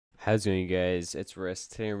How's it going, you guys? It's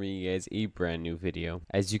Risk. Today I'm bringing you guys a brand new video.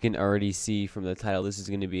 As you can already see from the title, this is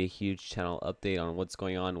going to be a huge channel update on what's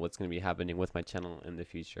going on, what's going to be happening with my channel in the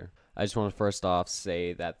future. I just want to first off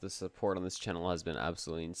say that the support on this channel has been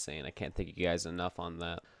absolutely insane. I can't thank you guys enough on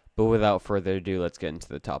that. But without further ado, let's get into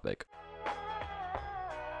the topic.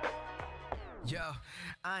 Yo,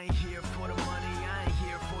 I ain't here for the money, I ain't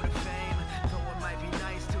here for the fame, though it might be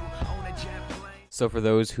nice to own a jet plane. So for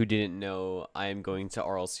those who didn't know, I am going to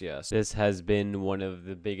RLCS. This has been one of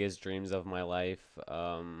the biggest dreams of my life.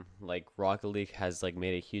 Like Rocket League has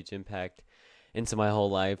made a huge impact into my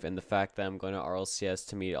whole life, and the fact that I'm going to RLCS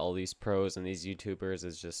to meet all these pros and these YouTubers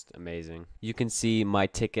is just amazing. You can see my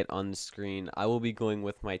ticket on the screen. I will be going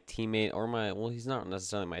with my teammate, or well, he's not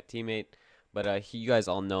necessarily my teammate, but you guys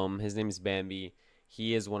all know him. His name is Bambi.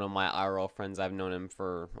 He is one of my IRL friends. I've known him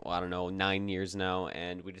for, well, I don't know, 9 years now,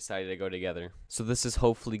 and we decided to go together. So this is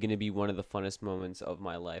hopefully going to be one of the funnest moments of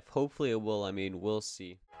my life. Hopefully it will. I mean, we'll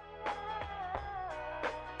see.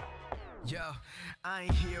 Yo, I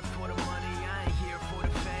ain't here for the money, I ain't here for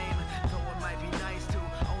the fame, though it might be nice to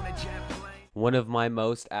own a jet plane. One of my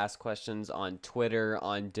most asked questions on Twitter,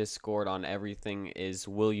 on Discord, on everything is,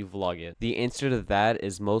 will you vlog it? The answer to that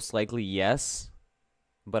is most likely yes,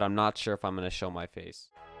 but I'm not sure if I'm going to show my face.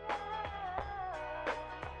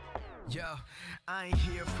 Yo, I ain't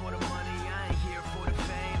here for the money, I ain't here for the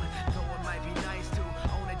fame, though it might be nice to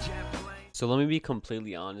own a jet plane. So let me be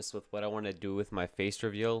completely honest with what I want to do with my face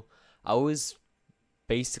reveal. I was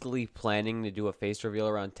basically planning to do a face reveal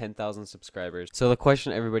around 10,000 subscribers. So the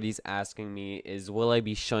question everybody's asking me is, will I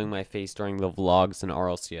be showing my face during the vlogs in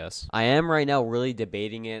RLCS? I am right now really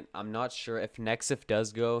debating it. I'm not sure if Nexif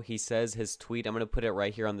does go. He says his tweet, I'm going to put it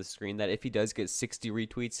right here on the screen, that if he does get 60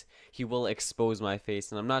 retweets, he will expose my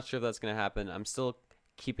face. And I'm not sure if that's going to happen. I'm still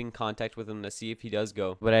keeping contact with him to see if he does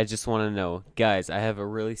go, but I just want to know, guys, I have a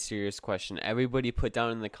really serious question. Everybody put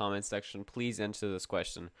down in the comment section, please answer this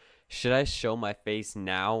question. Should I show my face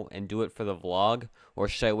now and do it for the vlog, or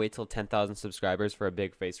should I wait till 10,000 subscribers for a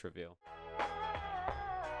big face reveal?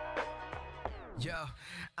 Yo,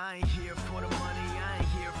 I ain't here for the money, I ain't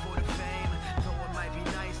here for the fame, though it might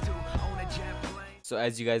be nice to own a jet plane. So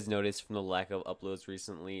as you guys noticed from the lack of uploads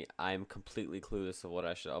recently, I'm completely clueless of what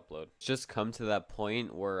I should upload. It's just come to that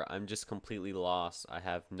point where I'm just completely lost. I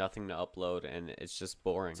have nothing to upload and it's just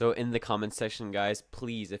boring. So in the comment section, guys,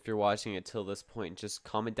 please, if you're watching it till this point, just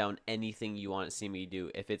comment down anything you want to see me do.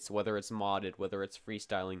 If it's, whether it's modded, whether it's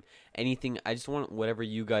freestyling, anything. I just want whatever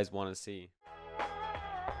you guys want to see.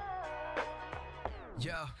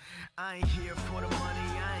 Yo, I ain't here for the money,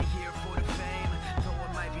 I ain't here for the fame, though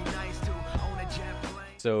it might be nice to own a jet plane.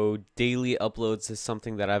 So daily uploads is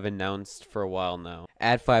something that I've announced for a while now.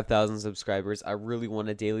 At 5,000 subscribers, I really want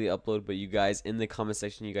a daily upload, but you guys in the comment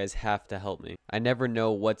section, you guys have to help me. I never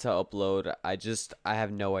know what to upload. I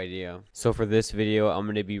have no idea. So for this video, I'm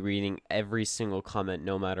going to be reading every single comment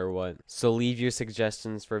no matter what. So leave your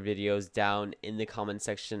suggestions for videos down in the comment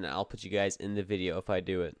section, and I'll put you guys in the video if I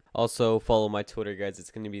do it. Also, follow my Twitter, guys. It's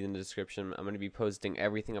going to be in the description. I'm going to be posting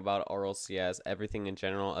everything about RLCS, everything in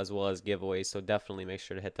general, as well as giveaways, so definitely make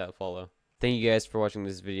sure to hit that follow. Thank you guys for watching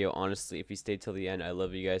this video. Honestly, if you stayed till the end, I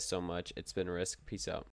love you guys so much. It's been Risk. Peace out.